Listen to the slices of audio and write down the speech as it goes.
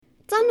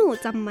เจ้าหนู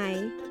จำไหม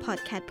พอด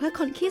แคสต์เพื่อ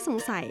คนขี้สง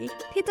สัย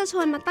ที่จะช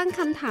วนมาตั้งค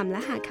ำถามและ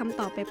หาคำ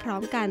ตอบไปพร้อ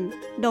มกัน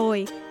โดย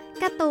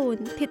การ์ตูน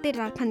ทิติ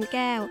รัตน์พันแ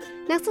ก้ว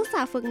นักศึกษ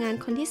าฝึกงาน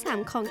คนที่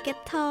3ของ Get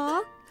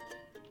Talk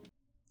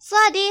ส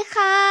วัสดี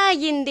ค่ะ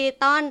ยินดี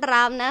ต้อน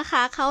รับนะค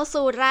ะเข้า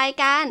สู่ราย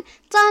การ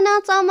เจ้าหนู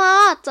จ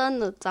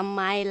ำไห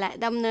มและ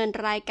ดำเนิน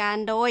รายการ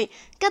โดย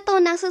การ์ตู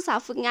นนักศึกษา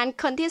ฝึกงาน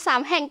คนที่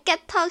3แห่ง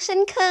Get Talk เช่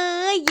นเค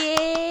ยเ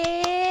ย้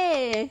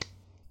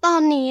ตอ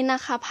นนี้นะ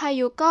คะพา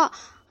ยุก็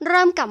เ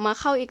ริ่มกลับมา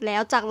เข้าอีกแล้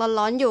วจาก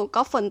ร้อนๆอยู่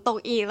ก็ฝนตก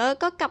อีกแล้ว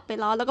ก็กลับไป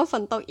ร้อนแล้วก็ฝ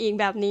นตกอีก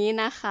แบบนี้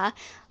นะคะ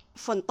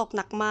ฝนตกห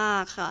นักมา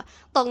กค่ะ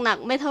ตกหนัก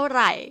ไม่เท่าไห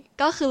ร่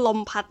ก็คือลม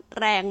พัด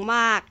แรงม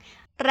าก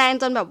แรง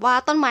จนแบบว่า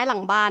ต้นไม้หลั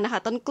งบ้านนะค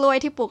ะต้นกล้วย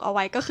ที่ปลูกเอาไ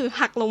ว้ก็คือ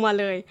หักลงมา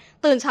เลย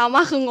ตื่นเช้าม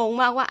าคืองง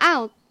มากว่าอ้า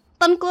ว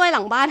ต้นกล้วยห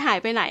ลังบ้านหาย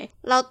ไปไหน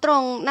แล้วตร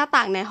งหน้า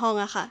ต่างในห้อง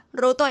อะค่ะ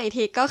รู้ตัวอีก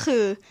ทีก็คื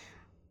อ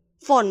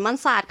ฝนมัน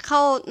สาดเข้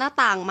าหน้า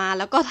ต่างมา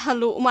แล้วก็ทะ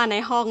ลุมาใน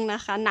ห้องน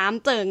ะคะน้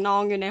ำเจิ่งนอ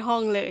งอยู่ในห้อ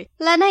งเลย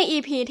และใน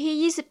EP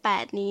ที่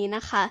28นี้น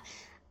ะคะ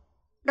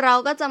เรา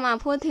ก็จะมา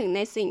พูดถึงใน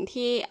สิ่ง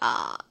ที่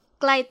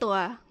ใกล้ตัว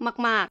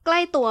มากๆใกล้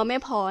ตัวไม่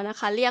พอนะ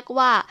คะเรียก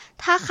ว่า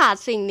ถ้าขาด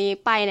สิ่งนี้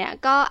ไปเนี่ย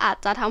ก็อาจ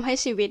จะทำให้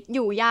ชีวิตอ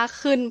ยู่ยาก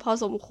ขึ้นพอ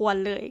สมควร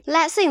เลยแล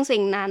ะสิ่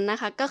งนั้นนะ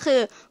คะก็คือ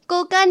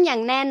Google อย่า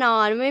งแน่นอ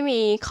นไม่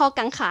มีข้อ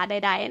กังขาใ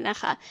ดๆนะ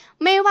คะ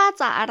ไม่ว่า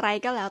จะอะไร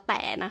ก็แล้วแ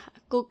ต่นะคะ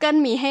Google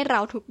มีให้เรา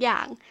ทุกอย่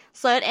าง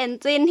Search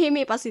Engine ที่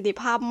มีประสิทธิ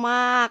ภาพม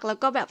ากแล้ว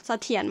ก็แบบเส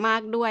ถียรมา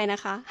กด้วยนะ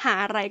คะหา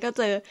อะไรก็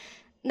เจอ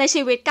ใน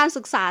ชีวิตการ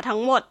ศึกษาทั้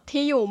งหมด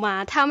ที่อยู่มา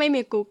ถ้าไม่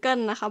มี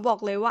Google นะคะบอก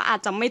เลยว่าอาจ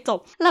จะไม่จบ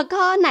แล้ว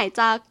ก็ไหน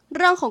จะเ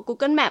รื่องของ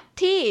Google Map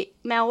ที่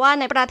แม้ว่า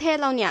ในประเทศ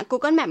เราเนี่ย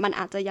Google Map มัน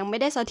อาจจะยังไม่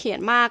ได้เสถียร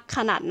มากข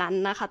นาดนั้น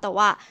นะคะแต่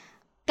ว่า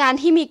การ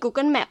ที่มี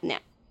Google Map เนี่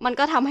ยมัน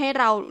ก็ทำให้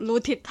เรารู้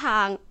ทิศทา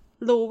ง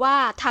รู้ว่า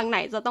ทางไหน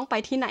จะต้องไป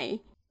ที่ไหน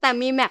แต่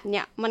มีแมปเ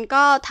นี่ยมัน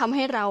ก็ทำใ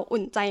ห้เรา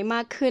อุ่นใจม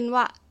ากขึ้น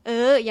ว่า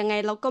ยังไง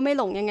เราก็ไม่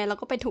หลงยังไงเรา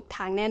ก็ไปถูกท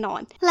างแน่นอ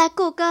นและ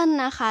Google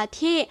นะคะ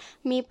ที่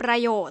มีปร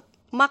ะโยชน์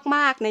ม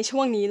ากๆในช่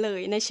วงนี้เล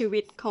ยในชีวิ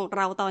ตของเ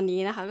ราตอนนี้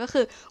นะคะก็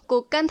คือ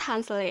Google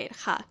Translate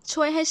ค่ะ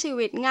ช่วยให้ชี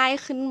วิตง่าย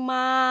ขึ้นม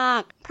า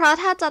กเพราะ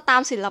ถ้าจะตา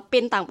มศิลปิ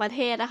นต่างประเท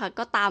ศนะคะ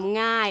ก็ตาม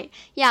ง่าย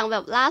อย่างแบ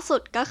บล่าสุ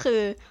ดก็คื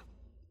อ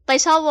ไป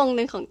ชอบวงห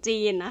นึ่งของจี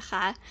นนะค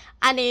ะ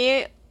อันนี้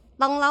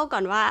ต้องเล่าก่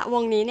อนว่าว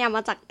งนี้เนี่ยม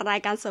าจากรา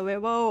ยการ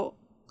Survival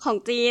ของ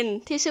จีน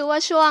ที่ชื่อว่า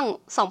ช่วง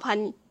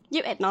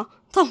2021เนาะ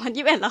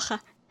2021แล้วค่ะ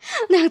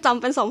ยังจำ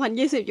เป็น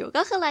2020อยู่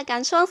ก็คือรายการ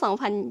ช่วง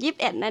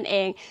2021นั่นเอ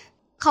ง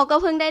เขาก็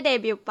เพิ่งได้เด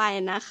บิวต์ไป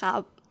นะคะ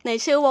ใน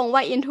ชื่อวงว่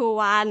า Into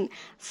One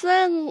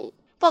ซึ่ง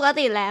ปก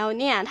ติแล้ว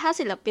เนี่ยถ้า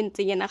ศิลปิน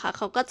จีนนะคะเ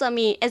ขาก็จะ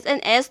มี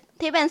SNS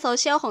ที่เป็นโซ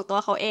เชียลของตัว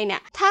เขาเองเนี่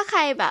ยถ้าใค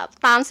รแบบ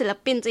ตามศิล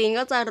ปินจีน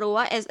ก็จะรู้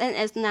ว่า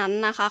SNS นั้น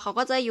นะคะเขา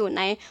ก็จะอยู่ใ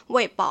นเ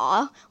ว่ยป๋อ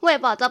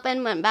จะเป็น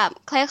เหมือนแบบ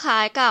คล้า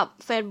ยๆกับ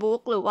Facebook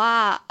หรือว่า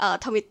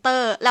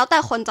Twitter แล้วแต่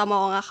คนจะม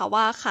องอะค่ะ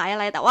ว่าคล้ายอะ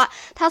ไรแต่ว่า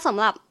ถ้าสำ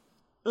หรับ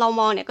เรา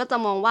มองเนี่ยก็จะ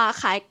มองว่า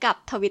คล้ายกับ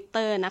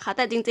Twitter นะคะแ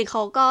ต่จริงๆเข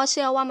าก็เ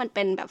ชื่อว่ามันเ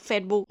ป็นแบบ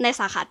Facebook ใน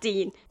สาขาจี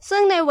นซึ่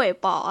งในเว่ย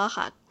ป๋ออะ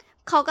ค่ะ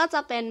เขาก็จ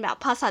ะเป็นแบบ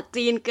ภาษา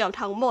จีนเกือบ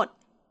ทั้งหมด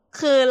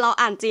คือเรา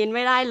อ่านจีนไ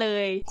ม่ได้เล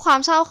ยความ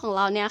ชอบของเ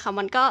ราเนี่ยค่ะ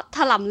มันก็ถ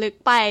ลำลึก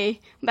ไป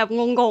แบบ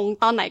งง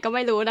ๆตอนไหนก็ไ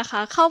ม่รู้นะคะ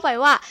เข้าไป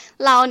ว่า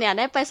เราเนี่ย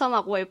ได้ไปสมั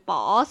ครเว่ยป๋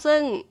อซึ่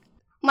ง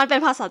มันเป็น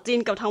ภาษาจีน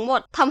เกือบทั้งหมด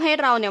ทำให้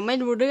เราเนี่ยไม่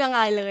รู้เรื่องอ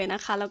ะไรเลยน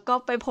ะคะแล้วก็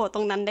ไปโผล่ต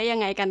รงนั้นได้ยัง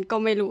ไงกันก็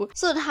ไม่รู้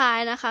สุดท้าย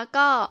นะคะ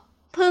ก็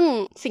พึ่ง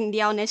สิ่งเ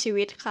ดียวในชี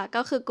วิตค่ะ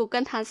ก็คือ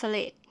Google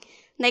Translate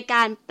ในก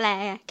ารแปล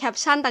แคป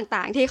ชั่นต่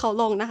างๆที่เขา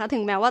ลงนะคะถึ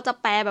งแม้ว่าจะ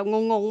แปลแบบ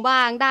งงๆบ้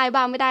างได้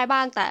บ้างไม่ได้บ้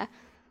างแต่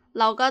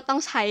เราก็ต้อง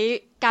ใช้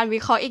การวิ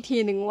เคราะห์อีกที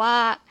หนึ่งว่า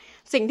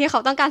สิ่งที่เขา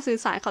ต้องการสื่อ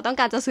สารเขาต้อง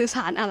การจะสื่อส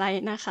ารอะไร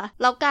นะคะ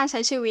แล้วการใช้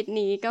ชีวิต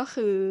นี้ก็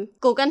คือ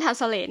Google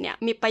Translate เนี่ย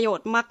มีประโยช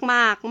น์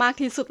มาก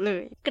ที่สุดเล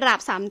ยกราบ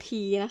3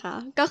ทีนะคะ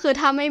ก็คือ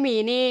ถ้าไม่มี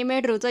นี่ไม่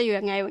รู้จะอยู่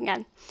ยังไงเหมือนกั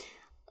น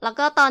แล้ว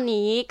ก็ตอน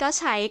นี้ก็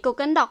ใช้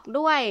Google Doc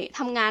ด้วย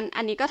ทำงาน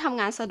อันนี้ก็ทำ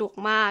งานสะดวก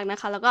มากนะ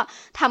คะแล้วก็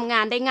ทำงา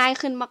นได้ง่าย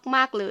ขึ้นม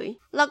ากๆเลย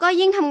แล้วก็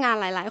ยิ่งทำงาน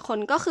หลายๆคน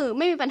ก็คือไ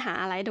ม่มีปัญหา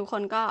อะไรทุกค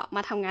นก็ม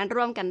าทำงาน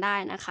ร่วมกันได้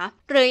นะคะ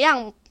หรืออย่าง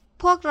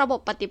พวกระบบ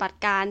ปฏิบัติ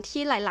การ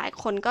ที่หลาย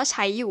ๆคนก็ใ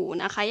ช้อยู่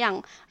นะคะอย่าง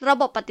ระ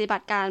บบปฏิบั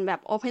ติการแบบ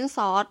Open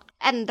Source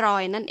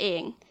Android นั่นเอ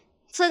ง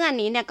ซึ่งอัน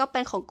นี้เนี่ยก็เป็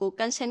นของ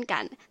Google เช่นกั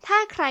นถ้า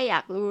ใครอย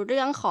ากรู้เ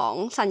รื่องของ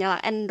สัญลัก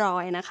ษณ์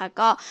Android นะคะ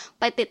ก็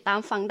ไปติดตาม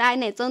ฟังได้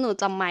ในเจ้าหนู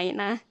จำไหม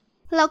นะ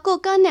แล้ว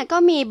Google เนี่ยก็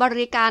มีบ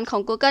ริการขอ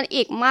ง Google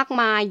อีกมาก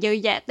มายเยอะ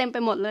แยะเต็มไป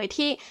หมดเลย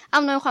ที่อ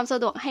ำนวยความสะ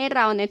ดวกให้เ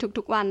ราใน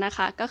ทุกๆวันนะค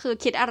ะก็คือ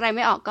คิดอะไรไ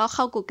ม่ออกก็เ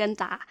ข้า Google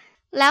จ้า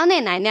แล้วไห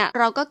นๆเนี่ย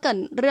เราก็เกริ่น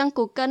เรื่อง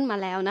Google มา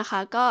แล้วนะคะ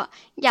ก็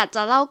อยากจ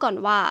ะเล่าก่อน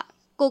ว่า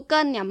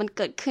Google เนี่ยมันเ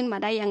กิดขึ้นมา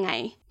ได้ยังไง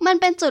มัน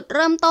เป็นจุดเ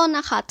ริ่มต้นน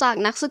ะคะจาก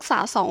นักศึกษา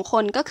2ค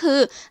นก็คือ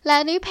แล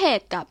รี่เพจ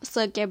กับเซ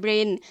อร์เกย์บ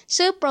ริน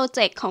ชื่อโปรเจ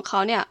กต์ของเขา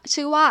เนี่ย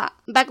ชื่อว่า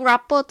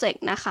Backrub Project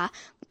นะคะ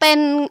เป็น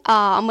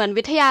เหมือน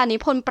วิทยานิ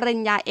พนธ์ปริ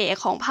ญญาเอก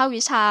ของภาค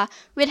วิชา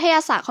วิทยา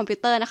ศาสตร์คอมพิว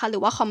เตอร์นะคะหรื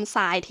อว่าคอมไซ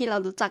ที่เรา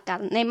รู้จักกัน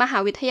ในมหา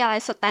วิทยาลัย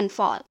สแตนฟ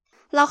อร์ด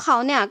แล้วเขา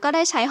เนี่ยก็ไ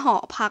ด้ใช้หอ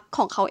พักข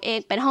องเขาเอง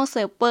เป็นห้องเ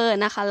ซิร์ฟเวอร์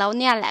นะคะแล้ว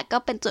เนี่ยแหละก็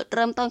เป็นจุดเ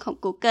ริ่มต้นของ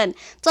Google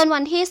จนวั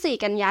นที่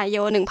4 กันยาย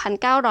น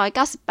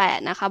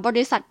 1998นะคะบ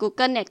ริษัท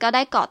Google เนี่ยก็ไ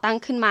ด้ก่อตั้ง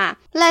ขึ้นมา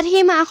และ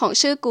ที่มาของ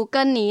ชื่อ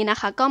Google นี้นะ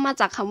คะก็มา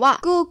จากคำว่า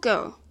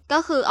Google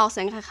ก็คือออกเ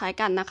สียงคล้าย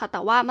ๆกันนะคะแต่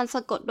ว่ามันส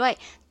ะกดด้วย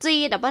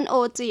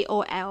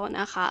G-O-O-G-O-L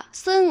นะคะ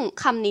ซึ่ง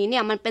คำนี้เนี่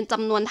ยมันเป็นจ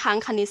ำนวนทาง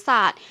คณิตศ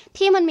าสตร์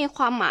ที่มันมีค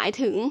วามหมาย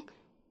ถึง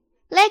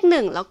เลข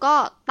1แล้วก็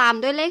ตาม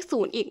ด้วยเลข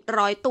0อีก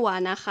100ตัว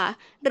นะคะ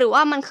หรือว่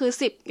ามันคือ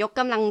10ยกก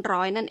ำลัง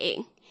ร้อยนั่นเอง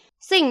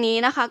สิ่งนี้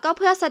นะคะก็เ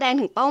พื่อแสดง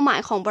ถึงเป้าหมาย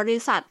ของบริ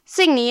ษัท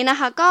สิ่งนี้นะ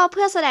คะก็เ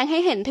พื่อแสดงให้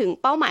เห็นถึง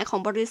เป้าหมายของ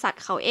บริษัท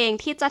เขาเอง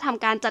ที่จะท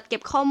ำการจัดเก็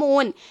บข้อมู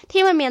ล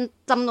ที่มันมี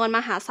จำนวนม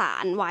หาศา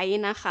ลไว้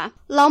นะคะ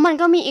แล้วมัน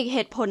ก็มีอีกเห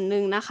ตุผลห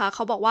นึ่งนะคะเข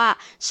าบอกว่า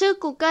ชื่อ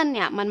Google เ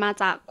นี่ยมันมา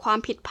จากความ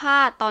ผิดพลา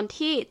ดตอน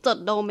ที่จด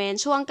โดเมน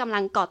ช่วงกำลั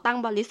งก่อตั้ง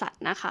บริษัท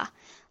นะคะ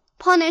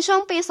พอในช่ว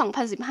งปี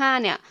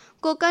 2015 เนี่ย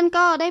Google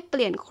ก็ได้เป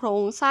ลี่ยนโคร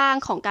งสร้าง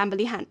ของการบ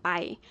ริหารไป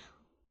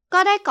ก็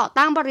ได้ก่อ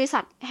ตั้งบริษั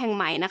ทแห่งใ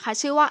หม่นะคะ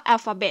ชื่อว่า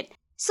Alphabet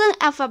ซึ่ง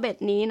Alphabet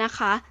นี้นะค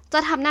ะจะ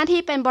ทำหน้า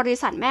ที่เป็นบริ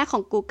ษัทแม่ขอ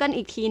ง Google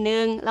อีกทีนึ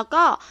งแล้ว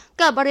ก็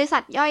เกิดบริษั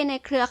ทย่อยใน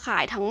เครือข่า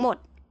ยทั้งหมด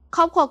ค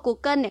รอบครัว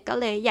Google เนี่ยก็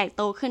เลยใหญ่โ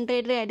ตขึ้น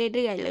เรื่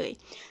อยๆเลย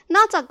น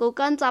อกจาก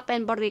Google จะเป็น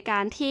บริกา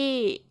รที่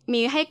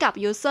มีให้กับ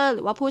user ห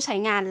รือว่าผู้ใช้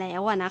งานแล้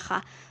วนะคะ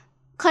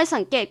เคย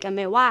สังเกตกันไห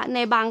มว่าใน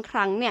บางค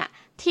รั้งเนี่ย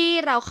ที่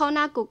เราเข้าห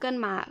น้า Google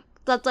มา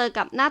จะเจอ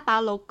กับหน้าตา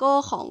โลโก้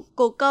ของ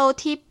Google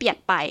ที่เปลี่ยน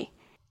ไป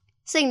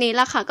สิ่งนี้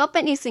ล่ะค่ะก็เป็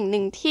นอีกสิ่งห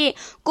นึ่งที่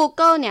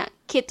Google เนี่ย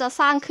คิดจะ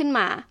สร้างขึ้นม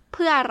าเ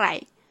พื่ออะไร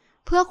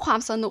เพื่อความ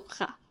สนุก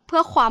ค่ะเพื่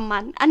อความมั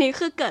นอันนี้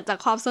คือเกิดจาก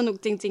ความสนุก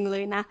จริงๆเล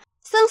ยนะ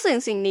ซึ่ง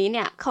สิ่งนี้เ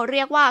นี่ยเขาเ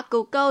รียกว่า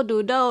Google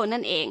Doodle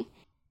นั่นเอง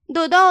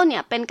Doodle เนี่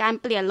ยเป็นการ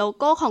เปลี่ยนโล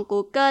โก้ของ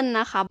Google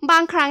นะคะบา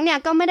งครั้งเนี่ย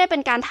ก็ไม่ได้เป็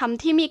นการท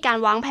ำที่มีการ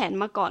วางแผน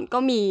มาก่อนก็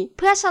มีเ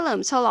พื่อเฉลิ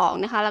มฉลอง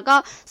นะคะแล้วก็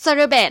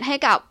celebrate ให้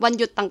กับวัน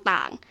หยุดต่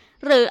าง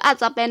ๆหรืออาจ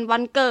จะเป็นวั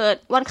นเกิด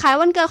วันคล้าย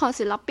วันเกิดของ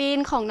ศิลปิน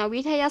ของนัก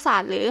วิทยาศาส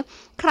ตร์หรือ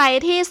ใคร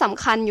ที่ส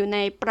ำคัญอยู่ใน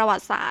ประวั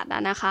ติศาสตร์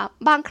นะคะ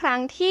บางครั้ง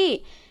ที่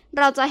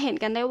เราจะเห็น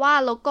กันได้ว่า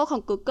โลโก้ขอ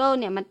ง Google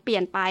เนี่ยมันเปลี่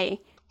ยนไป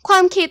ควา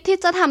มคิดที่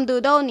จะทำ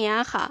Doodle เนี้ย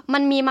ค่ะมั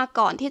นมีมา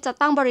ก่อนที่จะ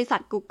ตั้งบริษั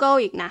ท Google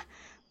อีกนะ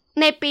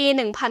ในปี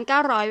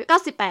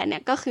 1998 เนี่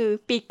ยก็คือ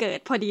ปีเกิด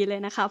พอดีเลย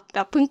นะคะแบ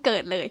บเพิ่งเกิ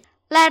ดเลย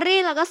แล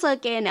รี่แล้วก็เซอ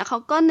ร์เกย์เนี่ยเขา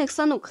ก็นึก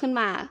สนุกขึ้น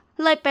มา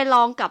เลยไปล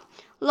องกับ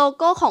โลโ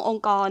ก้ขององ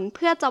ค์กรเ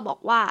พื่อจะบอก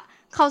ว่า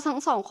เขาทั้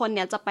งสองคนเ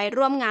นี่ยจะไป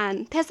ร่วมงาน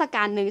เทศก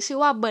าลหนึ่งชื่อ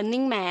ว่า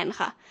Burning Man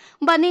ค่ะ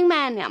Burning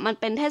Man เนี่ยมัน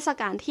เป็นเทศ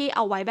กาลที่เอ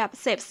าไว้แบบ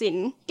เสพศิล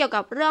ป์เกี่ยว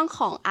กับเรื่องข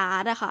องอา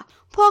ร์ตนะคะ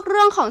พวกเ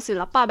รื่องของศิ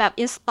ลปะแบบ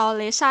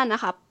installation น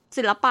ะคะ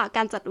ศิลปะก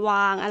ารจัดว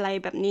างอะไร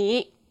แบบนี้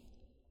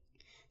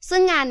ซึ่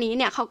งงานนี้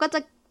เนี่ยเขาก็จะ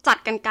จัด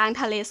กันกลาง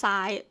ทะเลทรา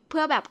ยเ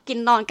พื่อแบบกิน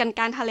นอนกันก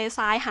ลางทะเลท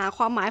รายหาค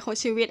วามหมายของ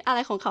ชีวิตอะไร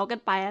ของเขากัน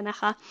ไปนะ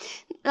คะ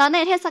แล้วใน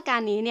เทศกา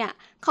ลนี้เนี่ย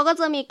เขาก็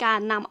จะมีการ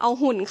นำเอา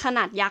หุ่นขน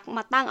าดยักษ์ม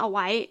าตั้งเอาไ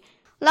ว้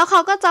แล้วเขา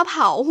ก็จะเผ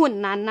าหุ่น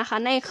นั้นนะคะ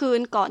ในคื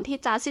นก่อนที่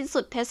จะสิ้นสุ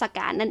ดเทศก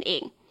าลนั่นเอ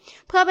ง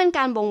เพื่อเป็นก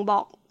ารบ่งบ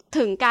อก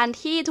ถึงการ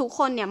ที่ทุกค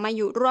นเนี่ยมาอ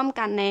ยู่ร่วม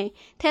กันใน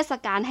เทศ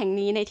กาลแห่ง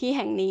นี้ในที่แ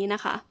ห่งนี้น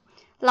ะคะ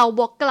เรา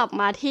วกกลับ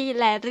มาที่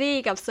แลรี่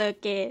กับเซอร์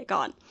เกย์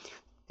ก่อน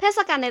เทศ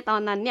กาลในตอ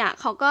นนั้นเนี่ย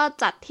เขาก็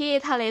จัดที่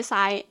ทะเลทร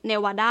ายเน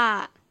วาดา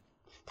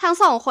ทั้ง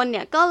สองคนเ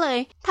นี่ยก็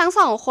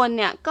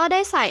ไ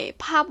ด้ใส่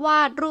ภาพว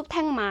าดรูปแ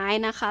ท่งไม้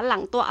นะคะหลั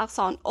งตัวอักษ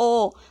ร O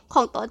ข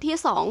องตัวที่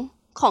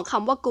2ของค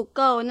ำว่า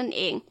Google นั่น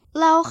เอง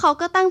แล้วเขา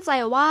ก็ตั้งใจ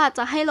ว่าจ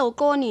ะให้โลโ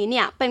ก้นี้เ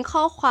นี่ยเป็น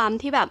ข้อความ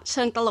ที่แบบเ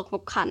ชิงตลกข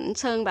บขัน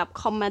เชิงแบบ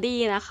คอมเมดี้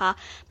นะคะ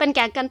เป็นแ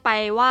ก๊กกันไป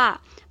ว่า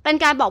เป็น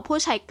การบอกผู้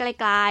ใช้ไ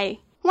กล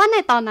ๆว่าใน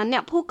ตอนนั้นเนี่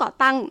ยผู้ก่อ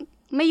ตั้ง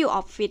ไม่อยู่อ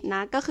อฟฟิศน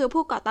ะก็คือ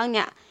ผู้ก่อตั้งเ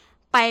นี่ย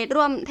ไป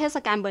ร่วมเทศ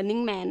กาล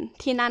Burning Man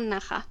ที่นั่นน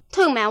ะคะ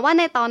ถึงแม้ว่า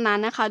ในตอนนั้น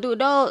นะคะ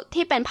Doodle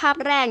ที่เป็นภาพ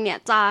แรกเนี่ย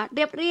จะ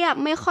เรียบ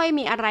ไม่ค่อย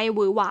มีอะไรห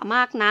วือหวาม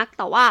ากนักแ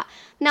ต่ว่า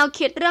แนว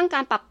คิดเรื่องกา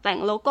รปรับแต่ง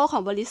โลโก้ขอ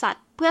งบริษัท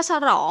เพื่อฉ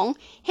ลอง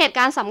เหตุก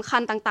ารณ์สำคั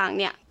ญต่างๆ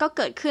เนี่ยก็เ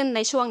กิดขึ้นใน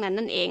ช่วงนั้น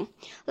นั่นเอง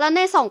แล้วใน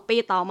2ปี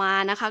ต่อมา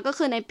นะคะก็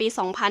คือในปี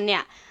 2000 เนี่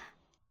ย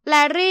แล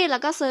รี่แล้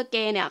วก็เซอร์เก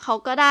ย์เนี่ยเขา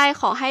ก็ได้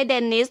ขอให้เด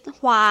นิส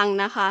ฮวาง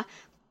นะคะ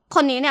ค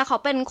นนี้เนี่ยเขา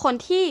เป็นคน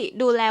ที่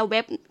ดูแลเ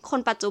ว็บคน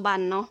ปัจจุบัน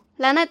เนาะ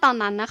และในตอน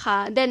นั้นนะคะ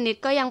เดนิส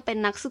ก็ยังเป็น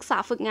นักศึกษา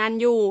ฝึกงาน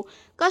อยู่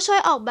ก็ช่วย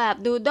ออกแบบ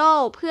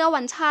Doodle เพื่อ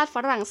วันชาติฝ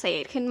รั่งเศ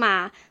สขึ้นมา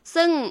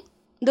ซึ่ง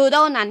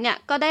Doodle นั้นเนี่ย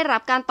ก็ได้รั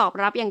บการตอบ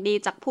รับอย่างดี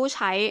จากผู้ใ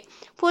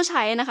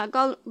ช้นะคะ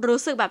ก็รู้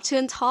สึกแบบชื่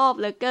นชอบ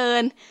เหลือเกิ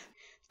น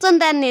จน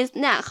เดนิส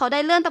เนี่ยเขาได้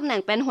เลื่อนตำแหน่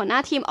งเป็นหัวหน้า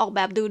ทีมออกแบ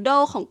บ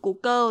Doodle ของ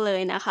Google เล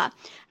ยนะคะ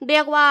เรี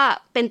ยกว่า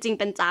เป็นจริง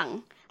เป็นจัง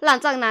หลัง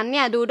จากนั้นเ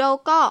นี่ย Doodle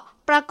ก็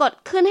ปรากฏ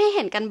ขึ้นให้เ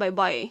ห็นกัน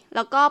บ่อยๆแ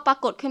ล้วก็ปรา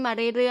กฏขึ้นมา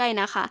เรื่อย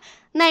ๆนะคะ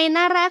ในห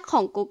น้าแรกข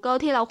อง Google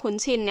ที่เราคุ้น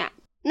ชินเนี่ย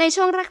ใน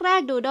ช่วงแรก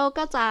ๆ Doodle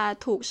ก็จะ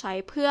ถูกใช้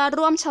เพื่อ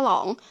ร่วมฉลอ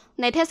ง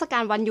ในเทศกา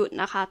ลวันหยุด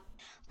นะคะ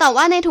แต่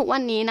ว่าในทุกวั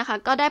นนี้นะคะ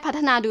ก็ได้พัฒ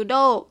นา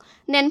Doodle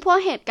เน้นพวก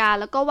เหตุการณ์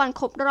แล้วก็วัน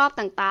ครบรอบ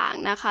ต่าง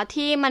ๆนะคะ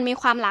ที่มันมี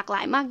ความหลากหล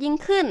ายมากยิ่ง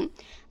ขึ้น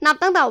นับ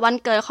ตั้งแต่วัน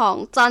เกิดของ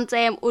จอห์นเจ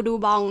มส์อูดู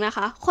บองนะค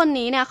ะคน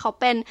นี้เนี่ยเขา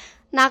เป็น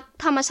นัก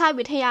ธรรมชาติ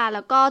วิทยาแ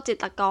ล้วก็จิ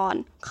ตรกร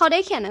เขาได้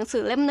เขียนหนังสื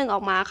อเล่มหนึ่งอ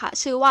อกมาค่ะ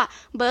ชื่อว่า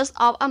Birds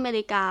of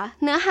America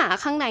เนื้อหา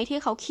ข้างในที่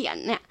เขาเขียน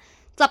เนี่ย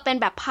จ จะเป็น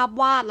แบบภาพ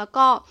วาดแล้ว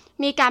ก็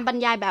มีการบรร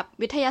ยายแบบ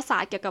วิทยาศา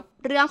สตร์เกี่ยวกับ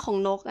เรื่องของ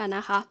นกน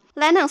ะคะ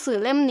และหนังสือ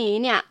เล่มนี้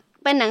เนี่ย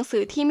เป็นหนังสื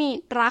อที่มี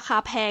ราคา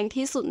แพง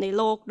ที่สุดใน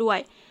โลกด้วย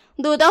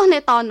ดูโดใน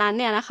ตอนนั้น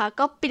เนี่ยนะคะ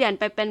ก็เปลี่ยน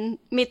ไปเป็น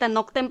มีแต่น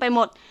กเต็มไปห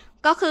มด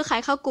ก็คือใคร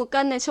เข้า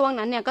Google ในช่วง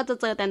นั้นเนี่ยก็จะ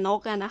เจอแต่นก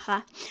นะคะ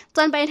จ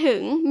นไปถึ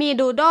งมี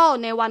ดูโด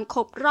ในวันคร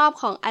บรอบ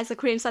ของไอศ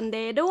ครีมซันเด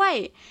ย์ด้วย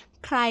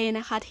ใครน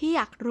ะคะที่อ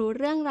ยากรู้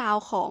เรื่องราว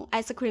ของไอ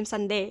ศครีมซั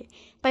นเดย์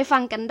ไปฟั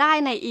งกันได้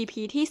ใน EP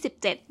ที่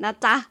17นะ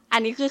จ๊ะอั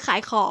นนี้คือขา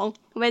ยของ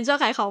เว้นช่วง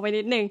ขายของไป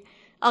นิดนึง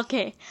โอเค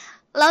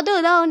แล้วดู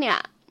โดเนี่ย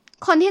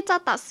คนที่จะ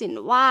ตัดสิน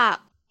ว่า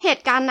เห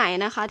ตุการณ์ไหน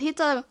นะคะที่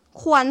จะ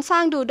ควรสร้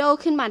างดูโด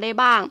ขึ้นมาได้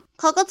บ้าง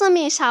เขาก็จะ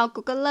มีชาว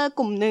Googler ก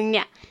ลุ่มนึงเ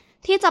นี่ย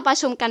ที่จะประ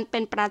ชุมกันเป็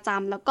นประจ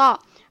ำแล้วก็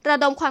ระ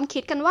ดมความคิ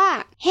ดกันว่า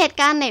เหตุ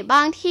การณ์ไหนบ้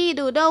างที่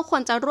ดูโดคว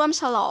รจะร่วม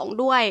ฉลอง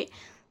ด้วย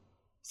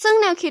ซึ่ง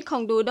แนวคิดขอ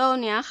งดูโด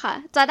เนี้ยค่ะ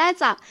จะได้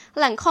จากแ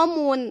หล่งข้อ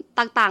มูล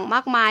ต่างๆม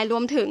ากมายรว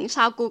มถึงช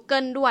าว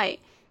Google ด้วย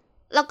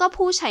แล้วก็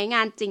ผู้ใช้ง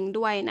านจริง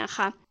ด้วยนะค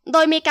ะโด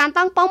ยมีการ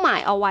ตั้งเป้าหมาย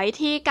เอาไว้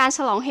ที่การฉ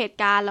ลองเหตุ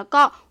การณ์แล้ว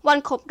ก็วัน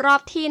ครบรอ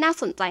บที่น่า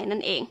สนใจนั่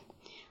นเอง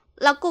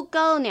แล้ว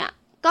Google เนี่ย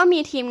ก็มี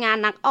ทีมงาน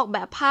นักออกแบ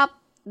บภาพ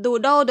ดู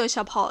โดโดยเฉ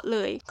พาะเล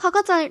ยเขา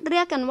ก็จะเรี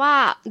ยกกันว่า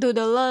ดูโ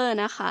ดเลอร์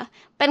นะคะ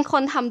เป็นค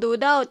นทำดู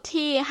โด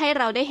ที่ให้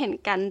เราได้เห็น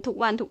กันทุก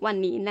วัน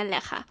นี้นั่นแหล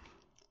ะค่ะ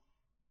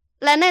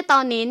และในตอ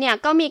นนี้เนี่ย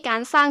ก็มีกา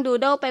รสร้างดู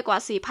โดไปกว่า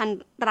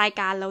 4,000 ราย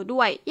การแล้วด้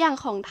วยอย่าง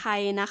ของไทย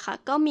นะคะ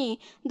ก็มี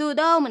ดูโ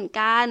ดเหมือน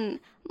กัน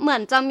เหมือ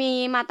นจะมี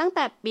มาตั้งแ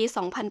ต่ปี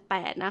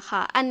 2008 นะค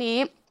ะอันนี้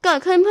เกิด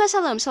ขึ้นเพื่อเฉ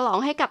ลิมฉลอง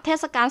ให้กับเท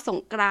ศกาลสง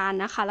กรานต์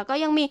นะคะแล้วก็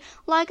ยังมี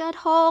ลอยกระ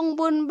ทง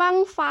บุญบั้ง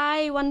ไฟ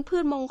วันพื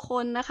ชมงค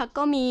ลนะคะ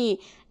ก็มี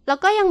แล้ว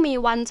ก็ยังมี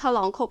วันฉล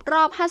องครบร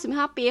อบ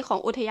55ปีของ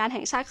อุทยานแ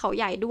ห่งชาติเขาใ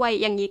หญ่ด้วย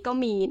อย่างนี้ก็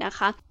มีนะค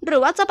ะหรื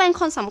อว่าจะเป็น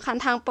คนสำคัญ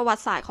ทางประวั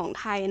ติศาสตร์ของ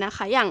ไทยนะค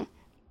ะอย่าง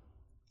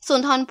สุ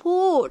นทร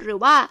ภู่หรือ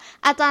ว่า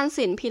อาจารย์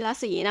ศิลป์พีระ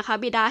ศรีนะคะ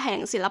บิดาแห่ง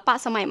ศิลปะ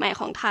สมัยใหม่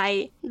ของไทย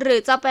หรือ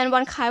จะเป็นวั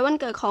นคล้ายวัน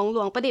เกิดของหล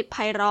วงประดิษฐ์ไพ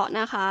เราะ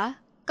นะคะ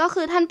ก็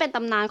คือท่านเป็นต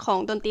ำนานของ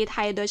ดนตรีไท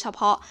ยโดยเฉพ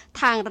าะ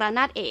ทางระน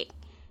าดเอก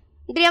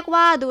เรียก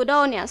ว่าดูโด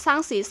เนี่ยสร้าง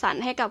สีสัน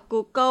ให้กับ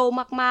Google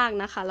มาก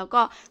ๆนะคะแล้ว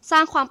ก็สร้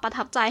างความประ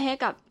ทับใจให้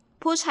กับ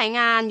ผู้ใช้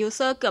งานยูเ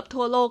ซอร์เกือบ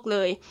ทั่วโลกเล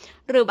ย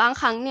หรือบาง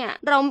ครั้งเนี่ย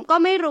เราก็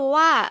ไม่รู้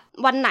ว่า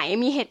วันไหน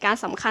มีเหตุการ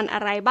ณ์สำคัญอะ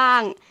ไรบ้า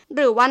งห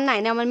รือวันไหน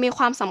เนี่ยมันมีค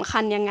วามสำคั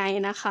ญยังไง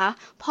นะคะ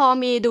พอ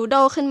มีดูโด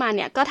ขึ้นมาเ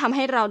นี่ยก็ทำใ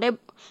ห้เราได้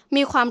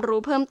มีความรู้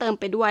เพิ่มเติม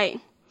ไปด้วย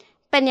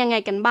เป็นยังไง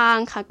กันบ้าง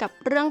คะกับ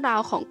เรื่องราว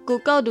ของ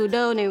Google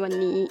Doodle ในวัน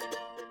นี้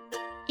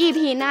EP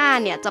หน้า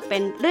เนี่ยจะเป็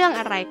นเรื่อง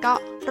อะไรก็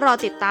รอ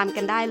ติดตาม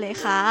กันได้เลย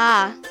ค่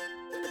ะ